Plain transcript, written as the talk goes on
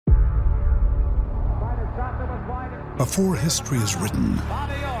Before history is written,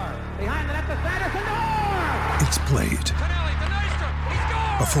 it's played.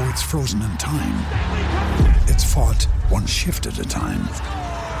 Before it's frozen in time, it's fought one shift at a time.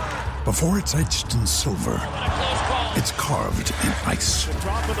 Before it's etched in silver, it's carved in ice.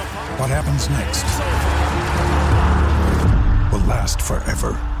 What happens next will last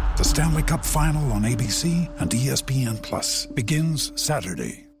forever. The Stanley Cup Final on ABC and ESPN Plus begins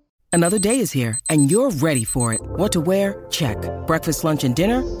Saturday. Another day is here, and you're ready for it. What to wear? Check. Breakfast, lunch, and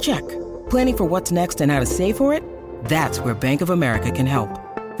dinner? Check. Planning for what's next and how to save for it? That's where Bank of America can help.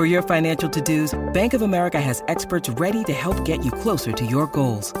 For your financial to-dos, Bank of America has experts ready to help get you closer to your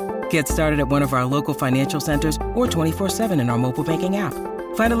goals. Get started at one of our local financial centers or 24/7 in our mobile banking app.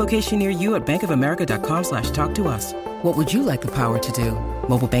 Find a location near you at bankofamerica.com/talktous. What would you like the power to do?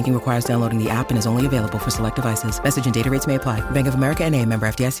 Mobile banking requires downloading the app and is only available for select devices. Message and data rates may apply. Bank of America N.A., member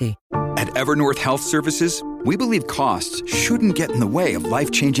FDIC. At Evernorth Health Services, we believe costs shouldn't get in the way of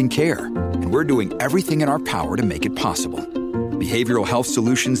life-changing care, and we're doing everything in our power to make it possible. Behavioral health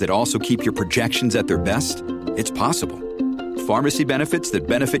solutions that also keep your projections at their best? It's possible. Pharmacy benefits that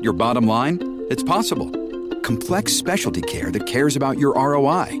benefit your bottom line? It's possible. Complex specialty care that cares about your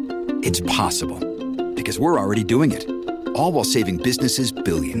ROI? It's possible. Because we're already doing it. All while saving businesses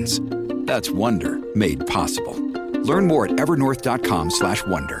billions. That's Wonder made possible. Learn more at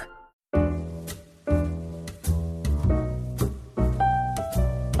evernorth.com/wonder.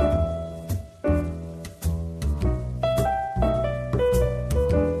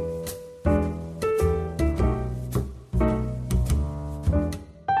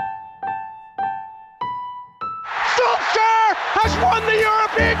 Has won the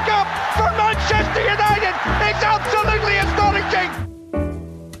European Cup for Manchester United. It's absolutely astonishing.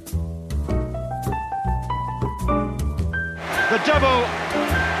 The double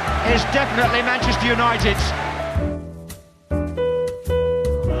is definitely Manchester United's.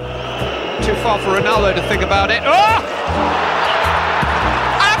 Too far for Ronaldo to think about it. Oh!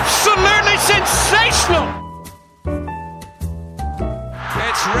 Absolutely sensational.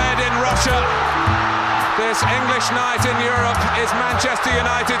 It's red in Russia. This English night in Europe is Manchester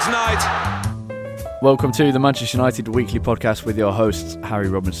United's night. Welcome to the Manchester United Weekly Podcast with your hosts Harry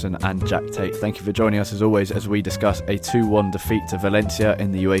Robinson and Jack Tate. Thank you for joining us as always as we discuss a 2-1 defeat to Valencia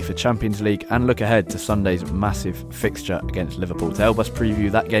in the UEFA Champions League and look ahead to Sunday's massive fixture against Liverpool. To help us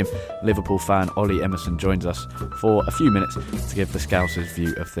preview that game, Liverpool fan Ollie Emerson joins us for a few minutes to give the Scousers'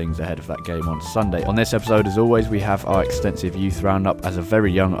 view of things ahead of that game on Sunday. On this episode, as always, we have our extensive youth roundup as a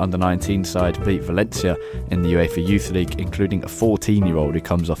very young under-19 side beat Valencia in the UEFA Youth League, including a 14-year-old who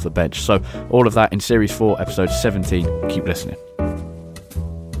comes off the bench. So all of that in Series 4, Episode 17. Keep listening.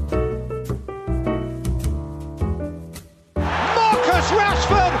 Marcus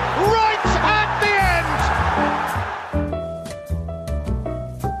Rashford right at the end.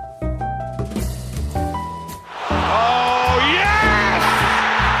 Oh, yes!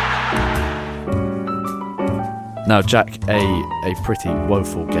 Now, Jack, a pretty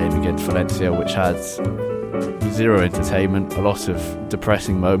woeful game against Valencia, which had zero entertainment, a lot of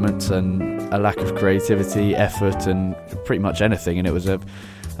depressing moments and a lack of creativity, effort and pretty much anything. And it was the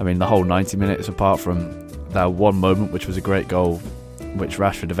whole 90 minutes, apart from that one moment which was a great goal which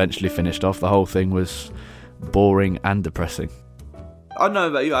Rashford eventually finished off, the whole thing was boring and depressing. I don't know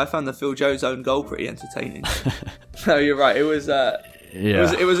about you, I found the Phil Jones own goal pretty entertaining. No, you're right, it was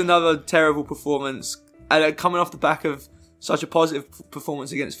another terrible performance, and coming off the back of such a positive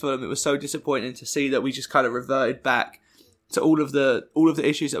performance against Fulham, it was so disappointing to see that we just kind of reverted back to all of the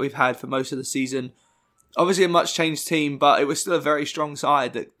issues that we've had for most of the season. Obviously a much changed team, but it was still a very strong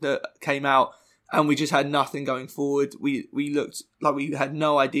side that came out, and we just had nothing going forward. We looked like we had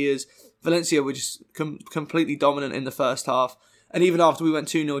no ideas. Valencia were just completely dominant in the first half, and even after we went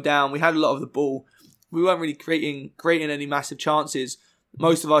 2-0 down, we had a lot of the ball. We weren't really creating any massive chances.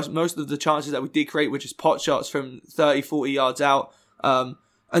 Most of the chances that we did create were just pot shots from 30, 40 yards out. And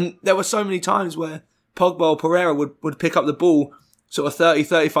there were so many times where Pogba or Pereira would pick up the ball sort of 30,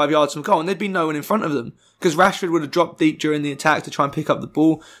 35 yards from goal, and there'd be no one in front of them because Rashford would have dropped deep during the attack to try and pick up the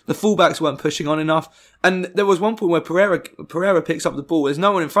ball. The fullbacks weren't pushing on enough. And there was one point where Pereira picks up the ball. There's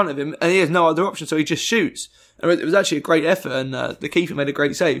no one in front of him, and he has no other option, so he just shoots. And it was actually a great effort, and the keeper made a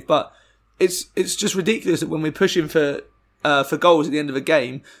great save. But it's just ridiculous that when we're pushing for goals at the end of a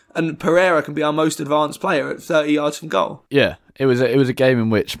game, and Pereira can be our most advanced player at 30 yards from goal. Yeah, it was a game in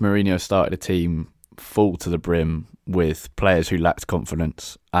which Mourinho started a team full to the brim with players who lacked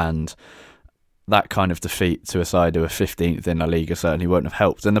confidence, and that kind of defeat to a side who are 15th in La Liga certainly won't have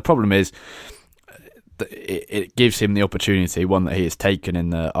helped. And the problem is that it gives him the opportunity, one that he has taken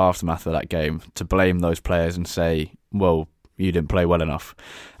in the aftermath of that game, to blame those players and say, well, you didn't play well enough.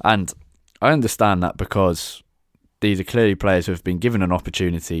 And I understand that because these are clearly players who have been given an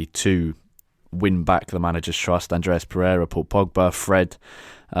opportunity to win back the manager's trust. Andreas Pereira, Paul Pogba, Fred,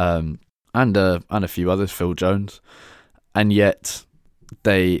 and a few others, Phil Jones. And yet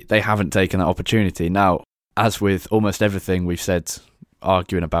they haven't taken that opportunity. Now, as with almost everything we've said,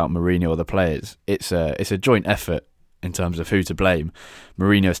 arguing about Mourinho or the players, it's a joint effort in terms of who to blame.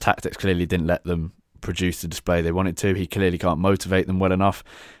 Mourinho's tactics clearly didn't let them produce the display they wanted to. He clearly can't motivate them well enough.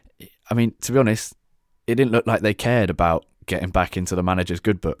 I mean, to be honest, it didn't look like they cared about getting back into the manager's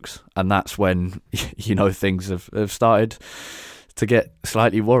good books. And that's when, things have started to get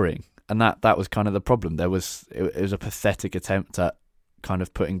slightly worrying. And that was kind of the problem. It was a pathetic attempt at kind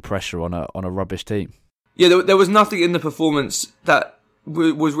of putting pressure on a rubbish team. Yeah, there was nothing in the performance that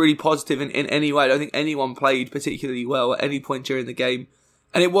was really positive in any way. I don't think anyone played particularly well at any point during the game.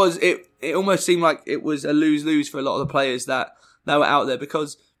 And it almost seemed like it was a lose-lose for a lot of the players that were out there,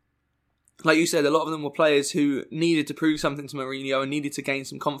 because, like you said, a lot of them were players who needed to prove something to Mourinho and needed to gain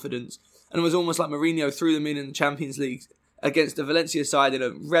some confidence. And it was almost like Mourinho threw them in the Champions League against the Valencia side in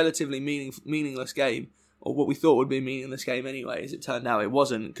a relatively meaningless game, or what we thought would be a meaningless game anyway. As it turned out, it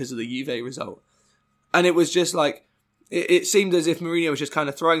wasn't, because of the Juve result. And it was just like, it seemed as if Mourinho was just kind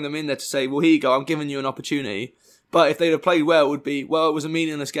of throwing them in there to say, well, here you go, I'm giving you an opportunity. But if they'd have played well, it would be, well, it was a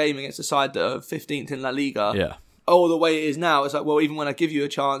meaningless game against a side that are 15th in La Liga. Yeah. Oh, the way it is now, it's like, well, even when I give you a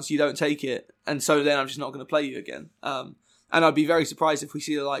chance, you don't take it. And so then I'm just not going to play you again. And I'd be very surprised if we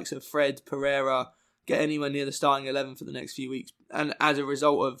see the likes of Fred, Pereira get anywhere near the starting 11 for the next few weeks. And as a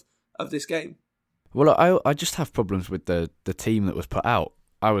result of this game. Well, I just have problems with the team that was put out.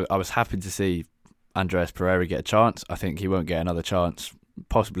 I was happy to see Andreas Pereira get a chance. I think he won't get another chance,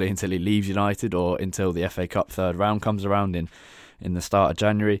 possibly until he leaves United or until the FA Cup third round comes around in the start of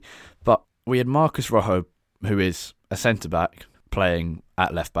January. But we had Marcus Rojo, who is a centre-back, playing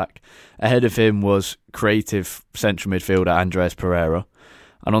at left-back. Ahead of him was creative central midfielder Andreas Pereira.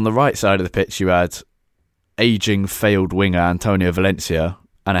 And on the right side of the pitch, you had ageing failed winger Antonio Valencia.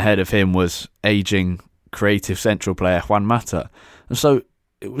 And ahead of him was ageing creative central player Juan Mata. And so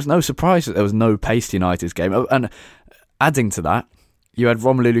it was no surprise that there was no pace to United's game. And adding to that, you had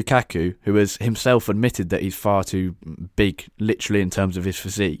Romelu Lukaku, who has himself admitted that he's far too big, literally in terms of his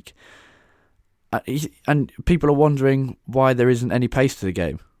physique. And people are wondering why there isn't any pace to the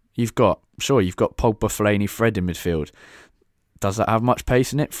game. You've got Pogba, Fellaini, Fred in midfield. Does that have much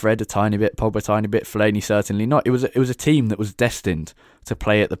pace in it? Fred a tiny bit, Pogba a tiny bit, Fellaini certainly not. It was a team that was destined to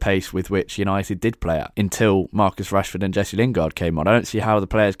play at the pace with which United did play at until Marcus Rashford and Jesse Lingard came on. I don't see how the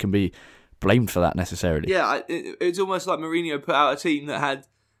players can be blamed for that necessarily. Yeah, it's almost like Mourinho put out a team that had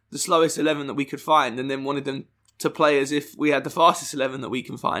the slowest 11 that we could find and then wanted them to play as if we had the fastest 11 that we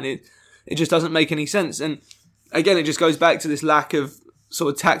can find. It just doesn't make any sense. And again, it just goes back to this lack of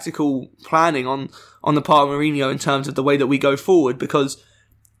sort of tactical planning on the part of Mourinho in terms of the way that we go forward, because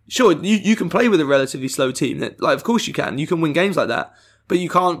sure, you can play with a relatively slow team. Of course you can. You can win games like that. But you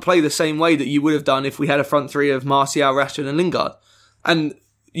can't play the same way that you would have done if we had a front three of Martial, Rashford and Lingard. And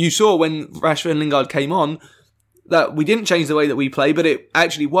you saw when Rashford and Lingard came on that we didn't change the way that we play, but it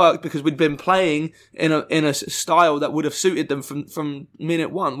actually worked because we'd been playing in a style that would have suited them from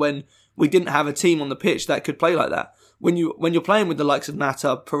minute one, when we didn't have a team on the pitch that could play like that. When you're playing with the likes of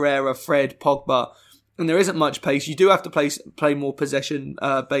Mata, Pereira, Fred, Pogba, and there isn't much pace, you do have to play more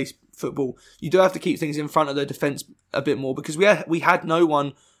possession-based football. You do have to keep things in front of the defence a bit more, because we had no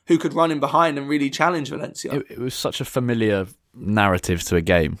one who could run in behind and really challenge Valencia. It was such a familiar narrative to a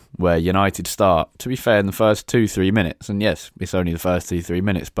game where United start, to be fair, in the first 2-3 minutes, and yes, it's only the first 2-3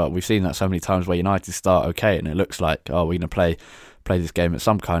 minutes, but we've seen that so many times where United start okay and it looks like, we're going to play this game with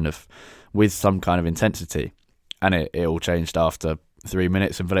some kind of intensity. And it all changed after 3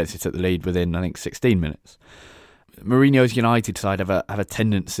 minutes, and Valencia took the lead within, I think, 16 minutes. Mourinho's United side have a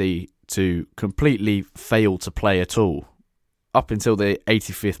tendency to completely fail to play at all up until the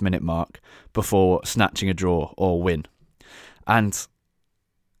 85th minute mark before snatching a draw or win. And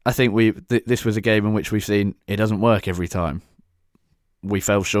I think this was a game in which we've seen it doesn't work every time. We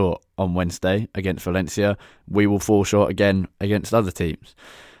fell short on Wednesday against Valencia. We will fall short again against other teams.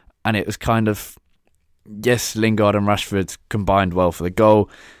 And it was kind of, yes, Lingard and Rashford combined well for the goal.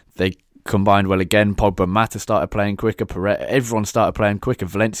 They combined well again. Pogba and Mata started playing quicker. Everyone started playing quicker.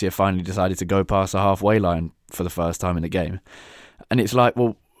 Valencia finally decided to go past the halfway line for the first time in the game. And it's like,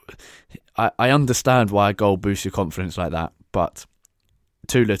 well, I understand why a goal boosts your confidence like that, but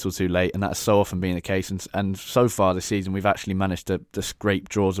too little too late, and that's so often been the case. And so far this season, we've actually managed to scrape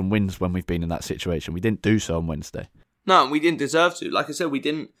draws and wins when we've been in that situation. We didn't do so on Wednesday. No, we didn't deserve to. Like I said, we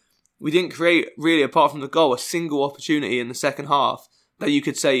didn't we didn't create, really, apart from the goal, a single opportunity in the second half that you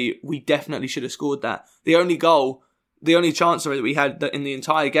could say we definitely should have scored that. The only chance that we had in the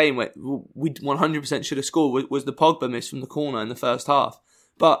entire game where we 100% should have scored was the Pogba miss from the corner in the first half.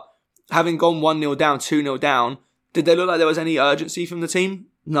 But having gone 1-0 down, 2-0 down, did they look like there was any urgency from the team?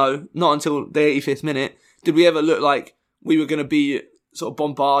 No, not until the 85th minute. Did we ever look like we were going to be sort of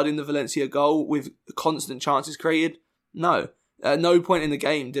bombarding the Valencia goal with constant chances created? No. At no point in the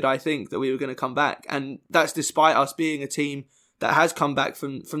game did I think that we were going to come back. And that's despite us being a team that has come back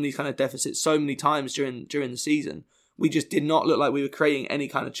from these kind of deficits so many times during the season. We just did not look like we were creating any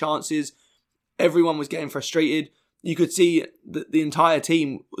kind of chances. Everyone was getting frustrated. You could see that the entire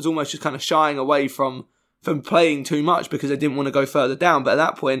team was almost just kind of shying away from playing too much because they didn't want to go further down. But at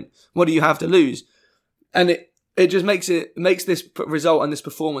that point, what do you have to lose? And it just makes this result and this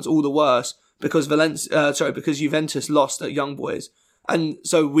performance all the worse because because Juventus lost at Young Boys. And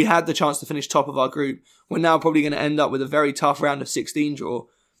so we had the chance to finish top of our group. We're now probably going to end up with a very tough round of 16 draw.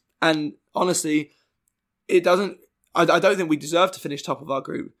 And honestly, I don't think we deserve to finish top of our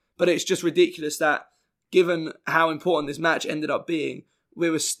group. But it's just ridiculous that given how important this match ended up being,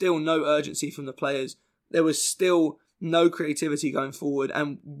 there was still no urgency from the players. There was still no creativity going forward.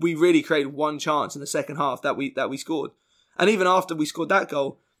 And we really created one chance in the second half that we scored. And even after we scored that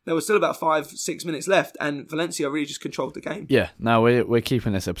goal, there was still about 5-6 minutes left, and Valencia really just controlled the game. Yeah, now we're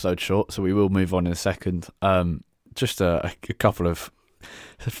keeping this episode short, so we will move on in a second. Just a couple of...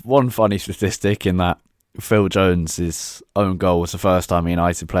 One funny statistic in that Phil Jones' own goal was the first time a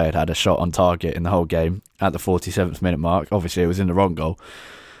United player had a shot on target in the whole game at the 47th minute mark. Obviously, it was in the wrong goal,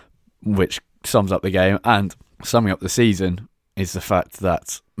 which sums up the game. And summing up the season is the fact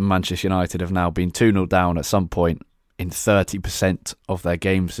that Manchester United have now been 2-0 down at some point in 30% of their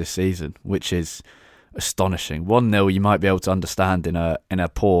games this season, which is astonishing. 1-0 you might be able to understand in a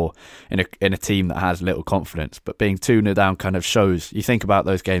team that has little confidence, but being 2-0 down kind of shows. You think about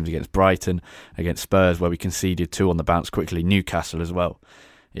those games against Brighton, against Spurs, where we conceded 2 on the bounce quickly, Newcastle as well.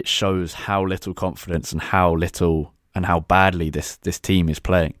 It shows how little confidence and how badly this team is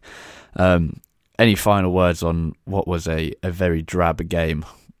playing. Any final words on what was a very drab game?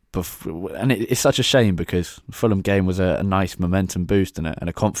 And it's such a shame because Fulham game was a nice momentum boost and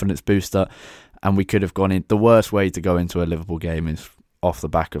a confidence booster, and we could have gone in. The worst way to go into a Liverpool game is off the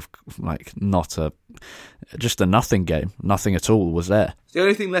back of just a nothing game. Nothing at all was there. The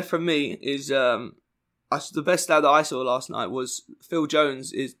only thing left from me is the best stat that I saw last night was Phil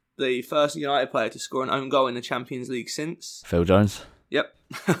Jones is the first United player to score an own goal in the Champions League since. Phil Jones? Yep.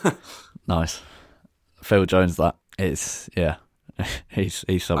 Nice. Phil Jones, that is, yeah. He's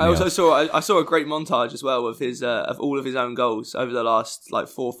something. I also saw a great montage as well of his of all of his own goals over the last 4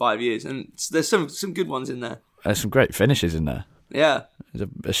 or 5 years, and there's some good ones in there. There's some great finishes in there. Yeah, he's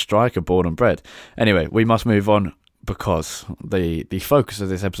a striker born and bred. Anyway, we must move on because the focus of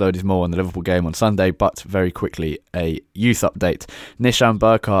this episode is more on the Liverpool game on Sunday, but very quickly, a youth update. Nishan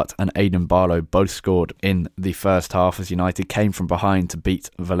Burkhardt and Aidan Barlow both scored in the first half as United came from behind to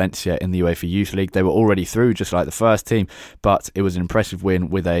beat Valencia in the UEFA Youth League. They were already through, just like the first team, but it was an impressive win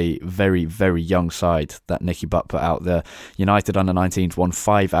with a very, very young side that Nicky Butt put out there. United under-19s won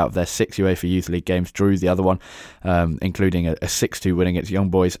 5 out of their 6 UEFA Youth League games, drew the other one, including a 6-2 win against Young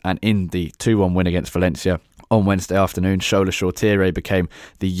Boys, and in the 2-1 win against Valencia, on Wednesday afternoon, Shola Shortire became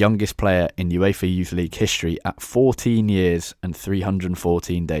the youngest player in UEFA Youth League history at 14 years and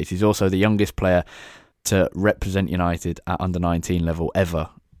 314 days. He's also the youngest player to represent United at under-19 level ever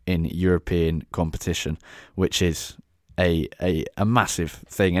in European competition, which is a massive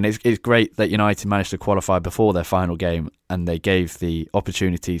thing. And it's great that United managed to qualify before their final game, and they gave the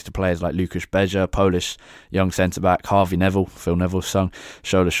opportunities to players like Lukasz Beja, Polish young centre-back, Harvey Neville, Phil Neville's son,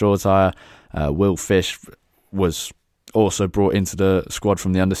 Shola Shortire, Will Fish was also brought into the squad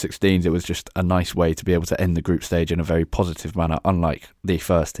from the under-16s. It was just a nice way to be able to end the group stage in a very positive manner, unlike the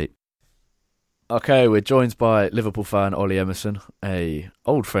first team. Okay, we're joined by Liverpool fan Ollie Emerson, a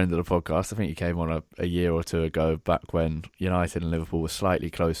old friend of the podcast. I think he came on a year or two ago, back when United and Liverpool were slightly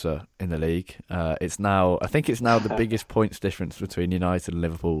closer in the league. I think it's now the biggest points difference between United and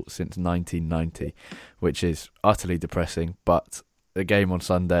Liverpool since 1990, which is utterly depressing, but the game on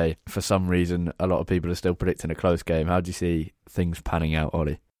Sunday, for some reason, a lot of people are still predicting a close game. How do you see things panning out,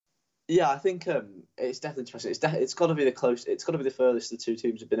 Ollie? Yeah, I think it's definitely interesting. It's got to be It's got to be the furthest the two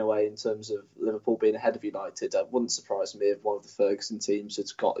teams have been away in terms of Liverpool being ahead of United. It wouldn't surprise me if one of the Ferguson teams had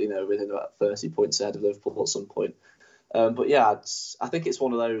got within about 30 points ahead of Liverpool at some point. But yeah, I think it's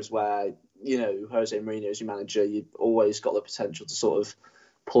one of those where Jose Mourinho as your manager, you've always got the potential to sort of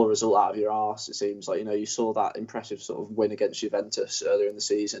pull a result out of your arse. It seems like, you saw that impressive sort of win against Juventus earlier in the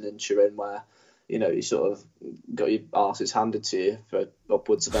season in Turin, where you sort of got your arses handed to you for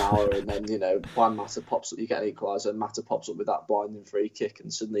upwards of an hour, and then Juan Mata pops up, you get an equaliser, Mata pops up with that blinding free kick,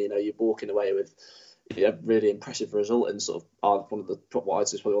 and suddenly you're walking away with a really impressive result in sort of one of the what I'd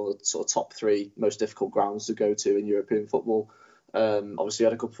say is probably one of the sort of top 3 most difficult grounds to go to in European football. Obviously, you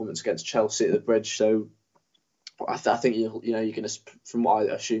had a good performance against Chelsea at the Bridge, so I think you're going to, from what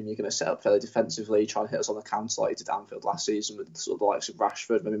I assume, you're going to set up fairly defensively, try and hit us on the counter like you did at Anfield last season with sort of the likes of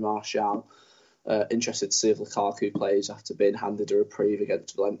Rashford, maybe Martial. Interested to see if Lukaku plays after being handed a reprieve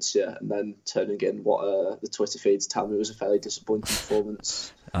against Valencia and then turning in what the Twitter feeds tell me was a fairly disappointing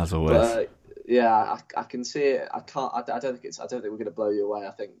performance. As always. But, I can see it. I don't think we're going to blow you away.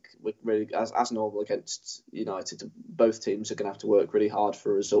 I think we're really, as normal against United, both teams are going to have to work really hard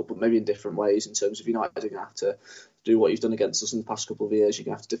for a result, but maybe in different ways. In terms of United, are going to have to do what you've done against us in the past couple of years. You're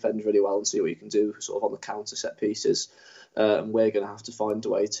going to have to defend really well and see what you can do sort of on the counter set pieces. And we're going to have to find a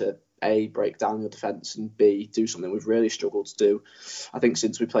way to A, break down your defence, and B, do something we've really struggled to do, I think,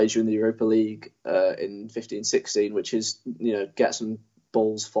 since we played you in the Europa League in 15-16, which is get some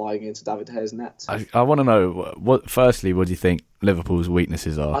balls flying into David De Gea's net. I want to know, firstly, what do you think Liverpool's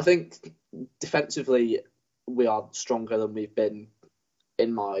weaknesses are? I think defensively we are stronger than we've been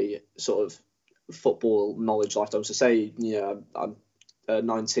in my sort of football knowledge lifetime. So say, I'm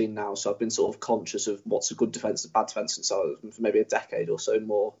 19 now, so I've been sort of conscious of what's a good defence and bad defence since I was for maybe a decade or so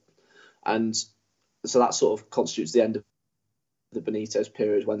more. And so that sort of constitutes the end of the Benitez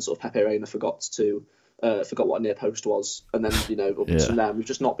period, when sort of Pepe Reina forgot what a near post was, and then up until then we've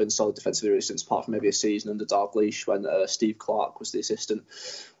just not been solid defensively really since, apart from maybe a season under Dalglish when Steve Clarke was the assistant.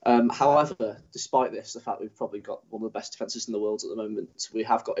 However, despite this, the fact we've probably got one of the best defences in the world at the moment, we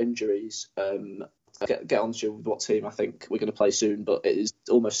have got injuries. Get on to what team I think we're going to play soon, but it is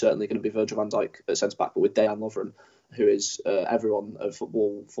almost certainly going to be Virgil van Dijk at centre back, but with Dejan Lovren, who is everyone of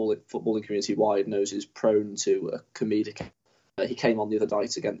footballing community wide knows is prone to a comedic. He came on the other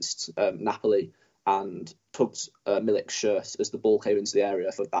night against Napoli and tugged Milik's shirt as the ball came into the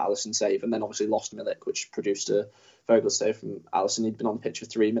area for that Alisson save, and then obviously lost Milik, which produced a very good save from Alisson. He'd been on the pitch for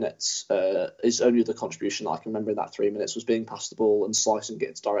 3 minutes. His only other contribution I can remember in that 3 minutes was being passed the ball and slicing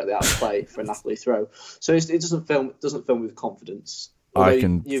it directly out of play for a Napoli throw. So it doesn't film with confidence. I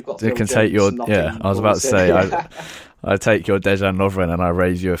can take your I was about to say I take your Dejan Lovren and I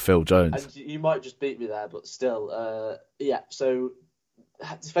raise you a Phil Jones. And you might just beat me there, but still, So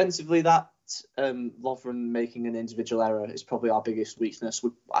defensively, that Lovren making an individual error is probably our biggest weakness.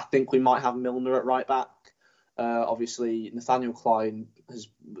 I think we might have Milner at right back. Obviously, Nathaniel Klein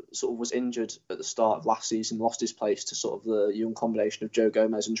was injured at the start of last season, lost his place to sort of the young combination of Joe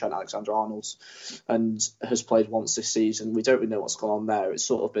Gomez and Trent Alexander-Arnold, and has played once this season. We don't really know what's gone on there. It's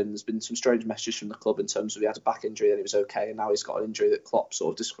sort of there's been some strange messages from the club in terms of he had a back injury and he was okay, and now he's got an injury that Klopp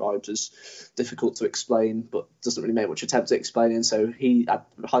sort of described as difficult to explain, but doesn't really make much attempt at explaining. So I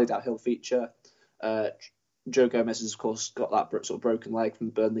highly doubt he'll feature. Joe Gomez has, of course, got that sort of broken leg from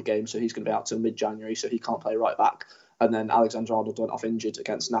the Burnley game, so he's going to be out till mid-January, so he can't play right back. And then Alexander-Arnold went off injured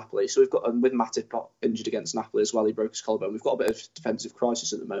against Napoli. So we've got, and with Matip injured against Napoli as well, he broke his collarbone. We've got a bit of defensive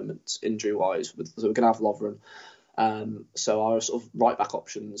crisis at the moment, injury-wise. So we're going to have Lovren. So our sort of right-back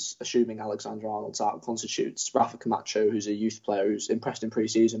options, assuming Alexander-Arnold's out, constitutes Rafa Camacho, who's a youth player who's impressed in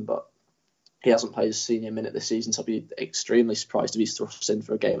pre-season, but he hasn't played a senior minute this season, so I'll be extremely surprised if he's thrust in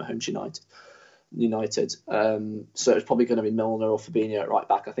for a game at home to United. So it's probably going to be Milner or Fabinho at right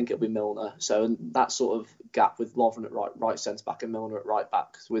back. I think it'll be Milner. So in that sort of gap with Lovren at right centre back and Milner at right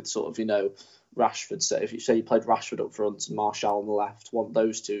back, with sort of Rashford. So if you played Rashford up front and Martial on the left, want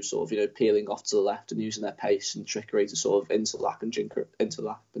those two sort of peeling off to the left and using their pace and trickery to sort of interlap and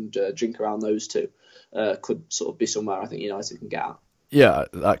jink around those two, could sort of be somewhere I think United can get at. Yeah,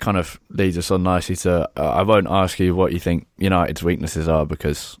 that kind of leads us on nicely to. I won't ask you what you think United's weaknesses are,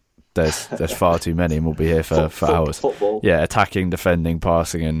 because there's far too many, and we'll be here for hours. Football. Yeah, attacking, defending,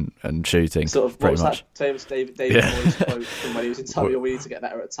 passing, and shooting. Sort of pretty much. That famous David Moyes quote from when he was in Tokyo, we need to get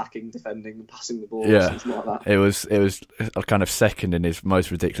better at attacking, defending, and passing the ball. Yeah, something like that. It was kind of second in his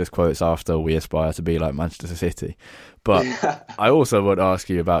most ridiculous quotes after "We aspire to be like Manchester City." But I also want to ask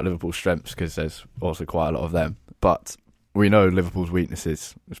you about Liverpool's strengths, because there's also quite a lot of them. But we know Liverpool's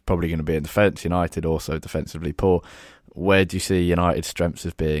weaknesses is probably going to be in defence. United also defensively poor. Where do you see United's strengths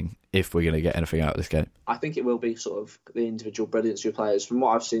as being, if we're going to get anything out of this game? I think it will be sort of the individual brilliance of your players. From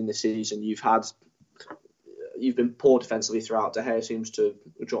what I've seen this season, you've been poor defensively throughout. De Gea seems to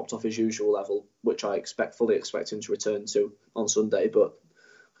have dropped off his usual level, which I fully expect him to return to on Sunday. But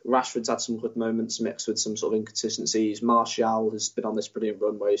Rashford's had some good moments mixed with some sort of inconsistencies. Martial has been on this brilliant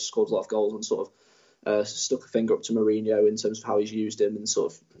run where he's scored a lot of goals and sort of stuck a finger up to Mourinho in terms of how he's used him and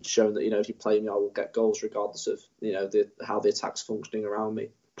sort of shown that, if you play me, I will get goals regardless of, how the attack's functioning around me.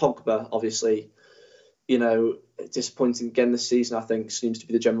 Pogba, obviously, disappointing again this season, I think, seems to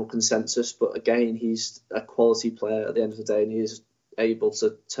be the general consensus. But again, he's a quality player at the end of the day, and he is able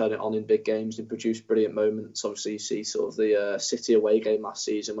to turn it on in big games and produce brilliant moments. Obviously, you see sort of the City away game last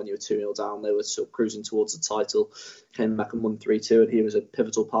season when you were 2-0 down, they were sort of cruising towards the title, came back and won 3-2, and he was a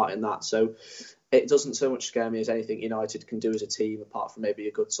pivotal part in that. So it doesn't so much scare me as anything United can do as a team, apart from maybe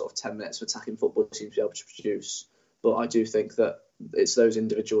a good sort of 10 minutes of attacking football he seems to be able to produce. But I do think that it's those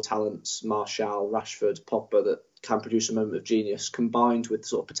individual talents, Martial, Rashford, Pogba, that can produce a moment of genius, combined with the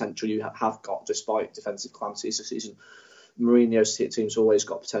sort of potential you have got despite defensive calamities this season. Mourinho's team's always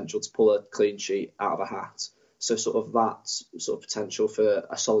got potential to pull a clean sheet out of a hat. So sort of that sort of potential for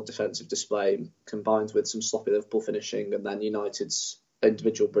a solid defensive display combined with some sloppy Liverpool finishing and then United's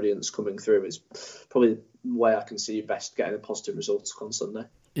individual brilliance coming through is probably the way I can see you best getting a positive result on Sunday.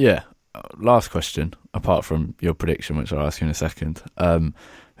 Yeah. Last question, apart from your prediction, which I'll ask you in a second.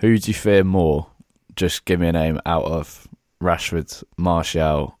 Who do you fear more? Just give me a name out of Rashford,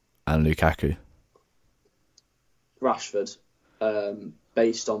 Martial and Lukaku. Rashford,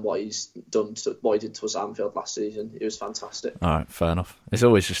 based on what he's done, what he did to us at Anfield last season. He was fantastic. All right, fair enough. It's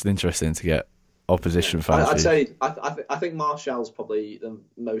always just interesting to get opposition fans. I'd say I think Martial's probably the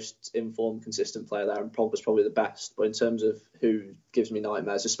most informed, consistent player there, and Pogba's probably the best. But in terms of who gives me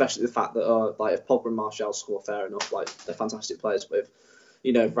nightmares, especially the fact that if Pogba and Martial score, fair enough, they're fantastic players. But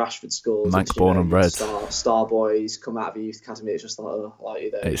if Rashford scores, Manx born and bred, star boys come out of the youth academy, it's just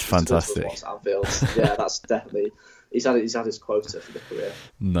it's fantastic. Anfield. Yeah, that's definitely he's had his quota for the career.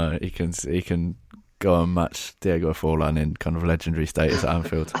 No, he can go and match Diego Forlan in kind of legendary status at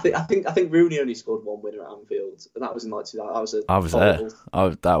Anfield. I think Rooney only scored one winner at Anfield, and that was in 2000. I was there.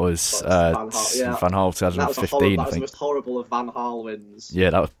 That was Van Gaal 2015. That was the most horrible of Van Gaal wins.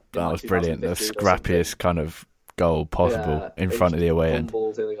 Yeah, that was brilliant. The scrappiest kind of goal possible in front of the away end.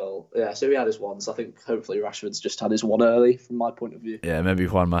 Yeah, so he had his one. So I think hopefully Rashford's just had his one early, from my point of view. Yeah, maybe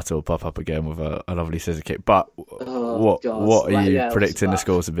Juan Mata will pop up again with a lovely scissor kick. But what are you predicting the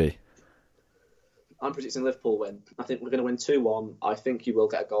score to be? I'm predicting Liverpool win. I think we're going to win 2-1. I think you will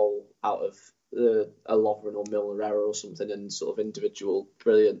get a goal out of a Lovren or Milner error or something and sort of individual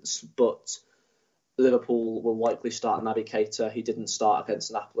brilliance. But Liverpool will likely start Naby Keita. He didn't start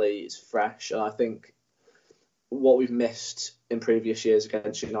against Napoli. It's fresh. And I think what we've missed in previous years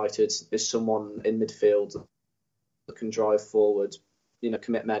against United is someone in midfield that can drive forward,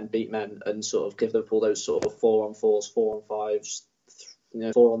 commit men, beat men, and sort of give Liverpool those sort of 4-on-4s, 4-on-5s,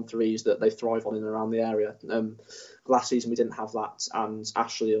 4-on-3s that they thrive on in and around the area. Last season we didn't have that, and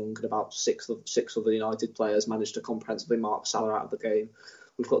Ashley Young and about six of the United players managed to comprehensively mark Salah out of the game.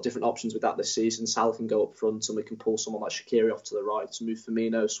 We've got different options with that this season. Salah can go up front, and we can pull someone like Shaqiri off to the right to move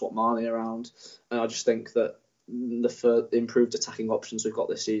Firmino, swap Mane around. And I just think that the improved attacking options we've got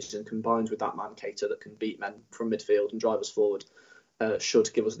this season, combined with that man Keita that can beat men from midfield and drive us forward,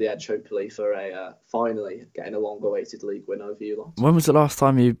 should give us the edge, hopefully, for finally getting a long-awaited league win over you lot. When was the last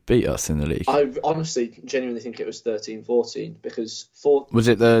time you beat us in the league? I honestly, genuinely think it was 13-14, because... Was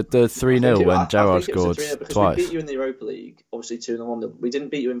it the 3-0 when Gerrard scored twice? We beat you in the Europa League, obviously 2-1. We didn't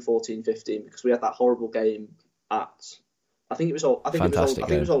beat you in 14-15 because we had that horrible game at... I think it was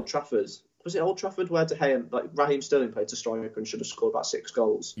Old Trafford. Was it Old Trafford where De Gea, Raheem Sterling played to striker and should have scored about 6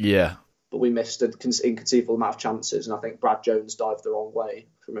 goals? Yeah. But we missed an inconceivable amount of chances, and I think Brad Jones dived the wrong way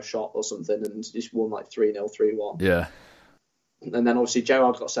from a shot or something and just won 3-0, 3-1. Yeah. And then obviously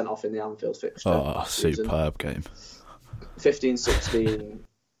Gerrard got sent off in the Anfield fixture. Oh, superb game. 15-16,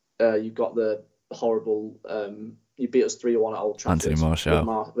 you got the horrible... you beat us 3-1 at Old Trafford. Anthony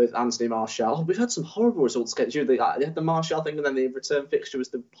Martial. With Anthony Martial. We've had some horrible results against you. You had the Martial thing, and then the return fixture was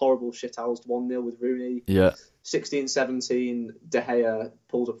the horrible shithoused 1-0 with Rooney. Yeah. 16-17, De Gea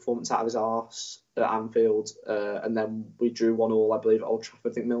pulled a performance out of his arse at Anfield, and then we drew 1-1, I believe, at Old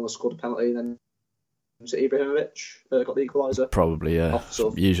Trafford. I think Milner scored a penalty, and then was it Ibrahimovic got the equaliser? Probably, yeah. Off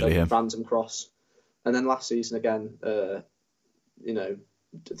sort of, usually him. Random cross. And then last season again, I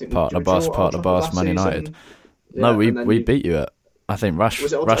think part of the bars, Man United. Yeah, no, we beat you at... I think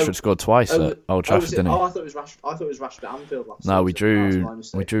Rashford scored twice at Old Trafford, didn't he? I thought it was Rashford at Anfield last season. No, we drew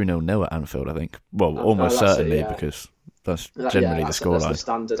 0-0 at Anfield, I think. Well, almost certainly, because that's generally the scoreline. That's the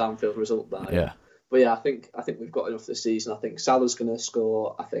standard Anfield result there. Yeah. But yeah, I think we've got enough this season. I think Salah's going to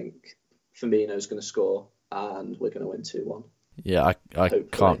score. I think Firmino's going to score, and we're going to win 2-1. Yeah, I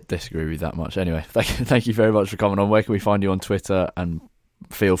can't disagree with that much. Anyway, thank you very much for coming on. Where can we find you on Twitter and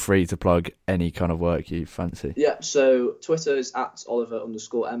feel free to plug any kind of work you fancy. Yeah, so Twitter is at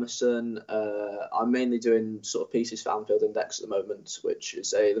Oliver_Emerson. I'm mainly doing sort of pieces for Anfield Index at the moment, which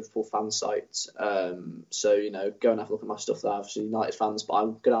is a Liverpool fan site. So, go and have a look at my stuff there. Obviously, United fans, but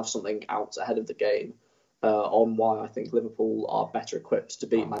I'm going to have something out ahead of the game on why I think Liverpool are better equipped to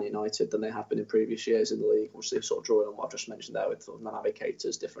beat Man United than they have been in previous years in the league. Obviously, sort of drawing on what I've just mentioned there with sort of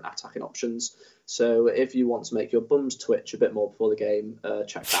navigators, different attacking options. So if you want to make your bums twitch a bit more before the game,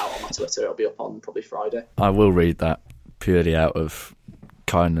 check that out on my Twitter. It'll be up on probably Friday. I will read that purely out of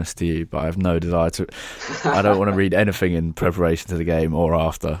kindness to you, but I have no desire to. I don't want to read anything in preparation to the game or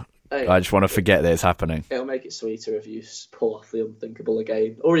after. I just want to forget that it's happening. It'll make it sweeter if you pull off the unthinkable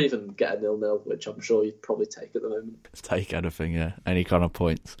again, or even get a 0-0, which I'm sure you'd probably take at the moment. Take anything, yeah. Any kind of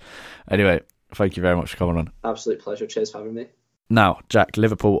points. Anyway, thank you very much for coming on. Absolute pleasure. Cheers for having me. Now, Jack,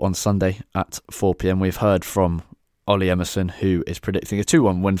 Liverpool on Sunday at 4 p.m. We've heard from Ollie Emerson, who is predicting a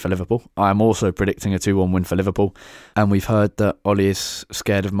 2-1 win for Liverpool. I'm also predicting a 2-1 win for Liverpool. And we've heard that Ollie is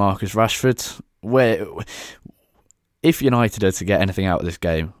scared of Marcus Rashford. If United are to get anything out of this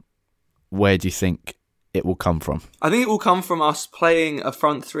game, where do you think it will come from? I think it will come from us playing a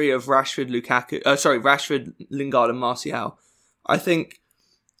front three of Rashford, Lingard and Martial. I think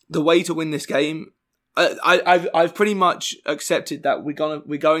the way to win this game, I've pretty much accepted that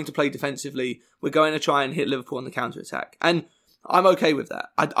we're going to play defensively. We're going to try and hit Liverpool on the counter-attack. And I'm okay with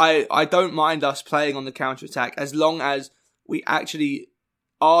that. I don't mind us playing on the counter-attack as long as we actually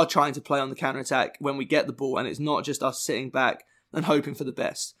are trying to play on the counter-attack when we get the ball and it's not just us sitting back and hoping for the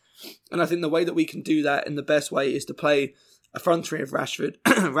best. And I think the way that we can do that in the best way is to play a front three of Rashford,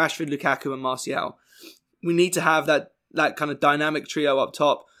 Lukaku and Martial. We need to have that kind of dynamic trio up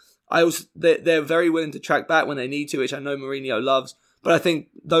top. They're very willing to track back when they need to, which I know Mourinho loves. But I think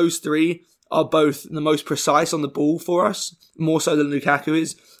those three are both the most precise on the ball for us, more so than Lukaku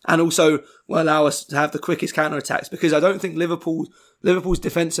is, and also will allow us to have the quickest counter-attacks, because I don't think Liverpool's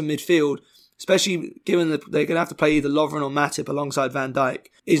defence and midfield, especially given that they're going to have to play either Lovren or Matip alongside Van Dijk,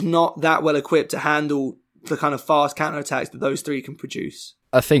 is not that well equipped to handle the kind of fast counter-attacks that those three can produce.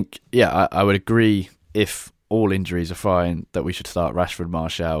 I think, I would agree, if all injuries are fine, that we should start Rashford,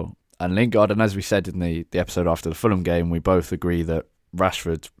 Martial and Lingard. And as we said in the episode after the Fulham game, we both agree that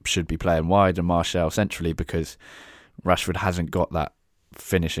Rashford should be playing wide and Martial centrally, because Rashford hasn't got that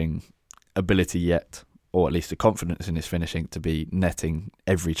finishing ability yet, or at least the confidence in his finishing to be netting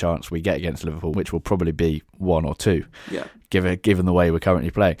every chance we get against Liverpool, which will probably be one or two, given the way we're currently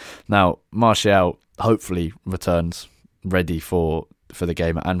playing. Now, Martial hopefully returns ready for the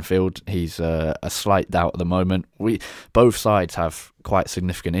game at Anfield. He's a slight doubt at the moment. Both sides have quite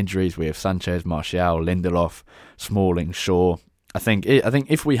significant injuries. We have Sanchez, Martial, Lindelof, Smalling, Shaw. I think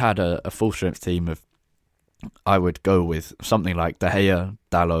if we had a full strength team I would go with something like De Gea,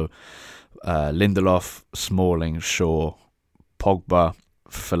 Dalot, Lindelof, Smalling, Shaw, Pogba,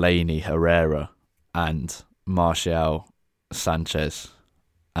 Fellaini, Herrera, and Martial, Sanchez,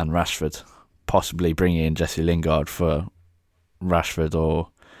 and Rashford. Possibly bringing in Jesse Lingard for Rashford or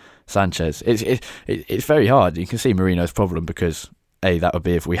Sanchez. It's very hard. You can see Mourinho's problem, because that would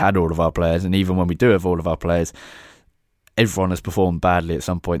be if we had all of our players, and even when we do have all of our players, everyone has performed badly at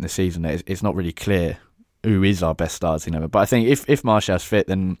some point in the season. It's not really clear who is our best starting number. But I think if Martial's fit,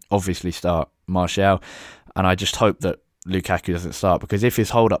 then obviously start Martial. And I just hope that Lukaku doesn't start, because if his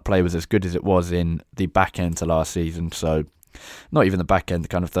hold-up play was as good as it was in the back end to last season, so not even the back end,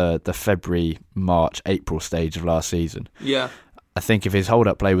 kind of the February, March, April stage of last season. Yeah. I think if his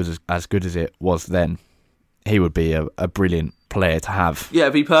hold-up play was as good as it was then, he would be a brilliant player to have. Yeah,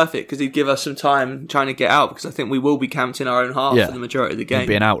 it'd be perfect, because he'd give us some time trying to get out, because I think we will be camped in our own half for the majority of the game. He'd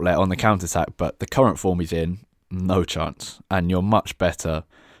be an outlet on the counter-attack, but the current form he's in, no chance. And you're much better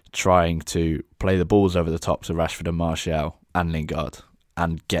trying to play the balls over the top to Rashford and Martial and Lingard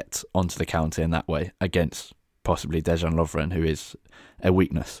and get onto the counter in that way against possibly Dejan Lovren, who is a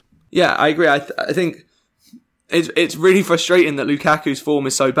weakness. Yeah, I agree. I think it's really frustrating that Lukaku's form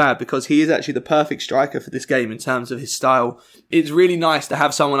is so bad, because he is actually the perfect striker for this game in terms of his style. It's really nice to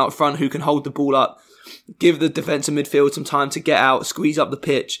have someone up front who can hold the ball up, give the defensive midfield some time to get out, squeeze up the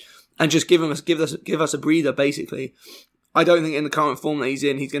pitch, and just give us a breather, basically. I don't think in the current form that he's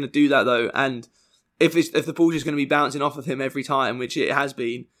in, he's going to do that, though. And if the ball's just going to be bouncing off of him every time, which it has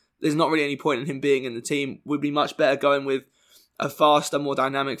been, there's not really any point in him being in the team. We'd be much better going with a faster, more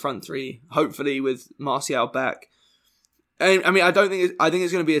dynamic front three, hopefully with Martial back. And, I mean, I think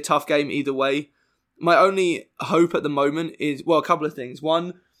it's going to be a tough game either way. My only hope at the moment is, a couple of things.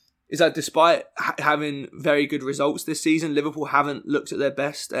 One is that despite having very good results this season, Liverpool haven't looked at their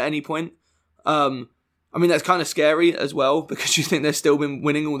best at any point. I mean, that's kind of scary as well, because you think they've still been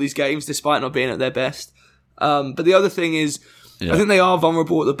winning all these games despite not being at their best. But the other thing is, I think they are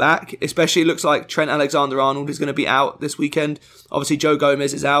vulnerable at the back, especially it looks like Trent Alexander-Arnold is going to be out this weekend. Obviously, Joe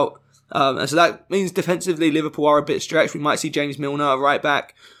Gomez is out. And so that means defensively, Liverpool are a bit stretched. We might see James Milner at right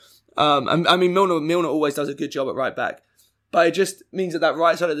back. I mean, Milner always does a good job at right back. But it just means that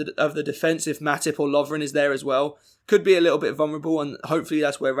right side of the defence, if Matip or Lovren is there as well, could be a little bit vulnerable, and hopefully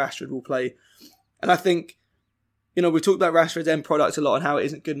that's where Rashford will play. And I think, we've talked about Rashford's end product a lot and how it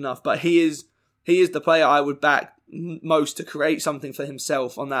isn't good enough, but he is the player I would back most to create something for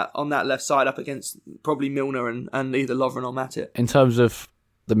himself on that left side up against probably Milner and either Lovren or Matip. In terms of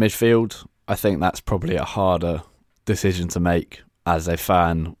the midfield, I think that's probably a harder decision to make as a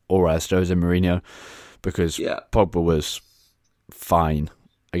fan or as Jose Mourinho, because Pogba was fine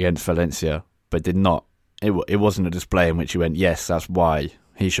against Valencia, but did not. It wasn't a display in which you went, yes, that's why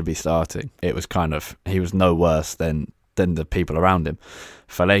he should be starting. It was kind of, he was no worse than the people around him.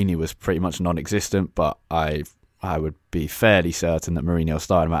 Fellaini was pretty much non-existent, but I would be fairly certain that Mourinho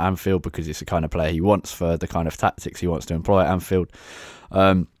started him at Anfield because it's the kind of player he wants for the kind of tactics he wants to employ at Anfield.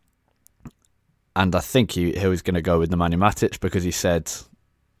 And I think he was going to go with Nemanja Matic because he said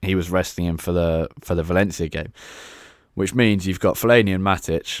he was resting him for the Valencia game, which means you've got Fellaini and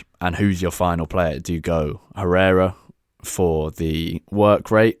Matic, and who's your final player? Do you go Herrera for the work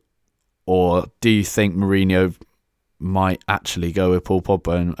rate, or do you think Mourinho might actually go with Paul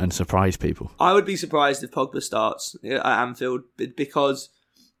Pogba and surprise people? I would be surprised if Pogba starts at Anfield because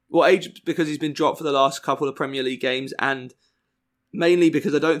he's been dropped for the last couple of Premier League games, and mainly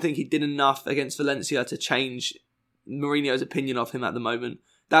because I don't think he did enough against Valencia to change Mourinho's opinion of him at the moment.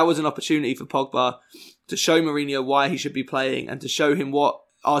 That was an opportunity for Pogba to show Mourinho why he should be playing and to show him what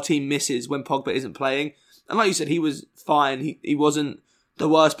our team misses when Pogba isn't playing. And like you said, he was fine. He wasn't the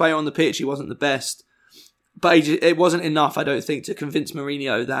worst player on the pitch. He wasn't the best. But it wasn't enough, I don't think, to convince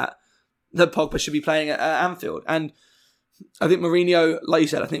Mourinho that Pogba should be playing at Anfield. And I think Mourinho, like you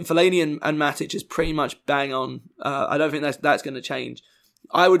said, I think Fellaini and Matic is pretty much bang on. I don't think that's going to change.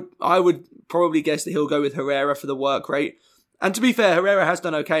 I would probably guess that he'll go with Herrera for the work rate. And to be fair, Herrera has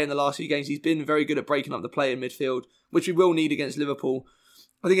done okay in the last few games. He's been very good at breaking up the play in midfield, which we will need against Liverpool.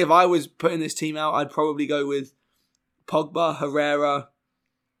 I think if I was putting this team out, I'd probably go with Pogba, Herrera,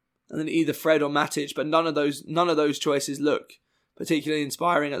 and then either Fred or Matic. But none of those choices look particularly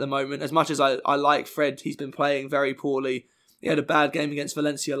inspiring at the moment. As much as I like Fred, he's been playing very poorly. He had a bad game against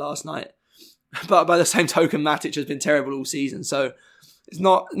Valencia last night. But by the same token, Matic has been terrible all season. So it's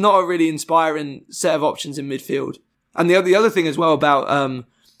not a really inspiring set of options in midfield. And the other thing as well about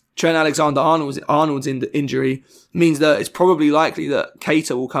Trent Alexander-Arnold's injury means that it's probably likely that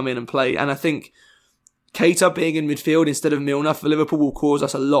Keita will come in and play. And I think Keita being in midfield instead of Milner for Liverpool will cause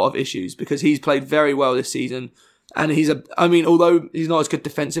us a lot of issues because he's played very well this season. And although he's not as good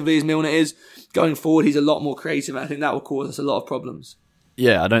defensively as Milner is, going forward he's a lot more creative. And I think that will cause us a lot of problems.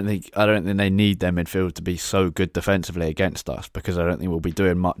 Yeah, I don't think they need their midfield to be so good defensively against us because I don't think we'll be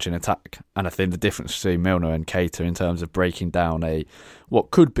doing much in attack. And I think the difference between Milner and Keita in terms of breaking down what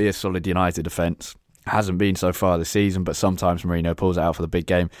could be a solid United defence hasn't been so far this season, but sometimes Mourinho pulls it out for the big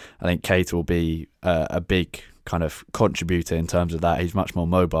game. I think Keita will be a big kind of contributor in terms of that. He's much more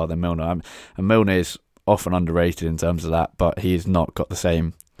mobile than Milner. And Milner is often underrated in terms of that, but he's not got the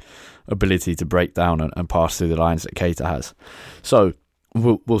same ability to break down and pass through the lines that Keita has. So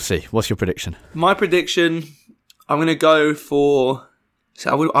we'll see. What's your prediction? My prediction, I'm going to go for...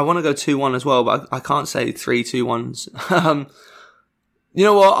 So I want to go 2-1 as well, but I can't say 3-2-1s. You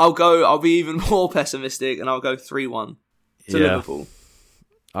know what? I'll be even more pessimistic and I'll go 3-1 to Liverpool.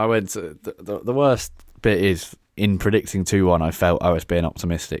 I went to... The worst bit is in predicting 2-1, I felt I was being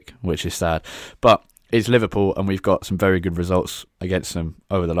optimistic, which is sad. But it's Liverpool and we've got some very good results against them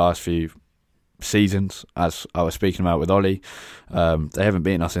over the last few seasons, as I was speaking about with Ollie. They haven't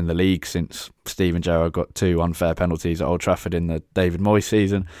beaten us in the league since Steven Gerrard got 2 unfair penalties at Old Trafford in the David Moyes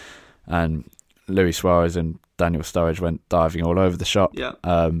season, and Luis Suarez and Daniel Sturridge went diving all over the shop.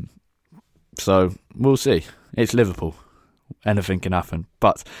 So we'll see. It's Liverpool. Anything can happen.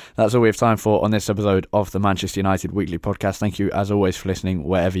 But that's all we have time for on this episode of the Manchester United Weekly Podcast. Thank you, as always, for listening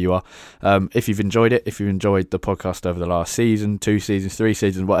wherever you are. If you've enjoyed it, if you've enjoyed the podcast over the last season, 2 seasons, 3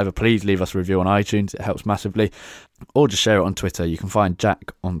 seasons, whatever, please leave us a review on iTunes. It helps massively. Or just share it on Twitter. You can find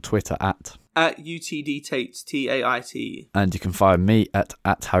Jack on Twitter at UTDTate, Tait. And you can find me at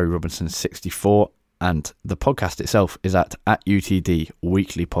Harry Robinson64. And the podcast itself is at UTD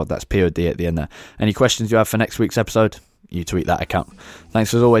Weekly Pod. That's POD at the end there. Any questions you have for next week's episode, you tweet that account.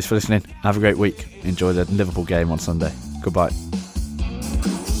 Thanks as always for listening. Have a great week. Enjoy the Liverpool game on Sunday. Goodbye.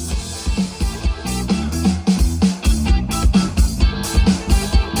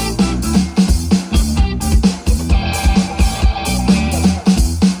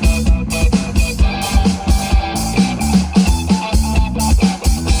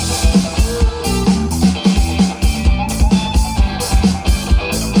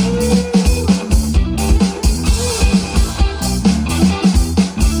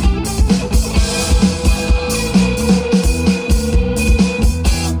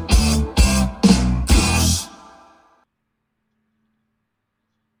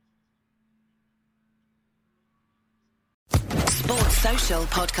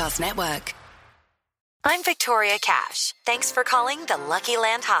 Official Podcast Network. I'm Victoria Cash. Thanks for calling the Lucky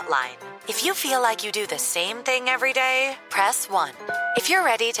Land Hotline. If you feel like you do the same thing every day, press 1. If you're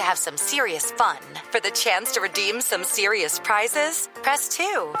ready to have some serious fun for the chance to redeem some serious prizes, press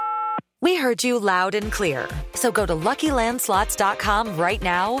 2. We heard you loud and clear. So go to LuckyLandSlots.com right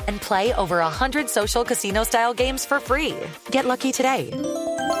now and play over 100 social casino-style games for free. Get lucky today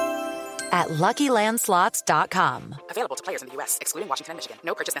at LuckyLandSlots.com. Available to players in the U.S., excluding Washington and Michigan.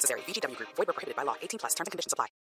 No purchase necessary. VGW Group. Void where prohibited by law. 18+. Terms and conditions apply.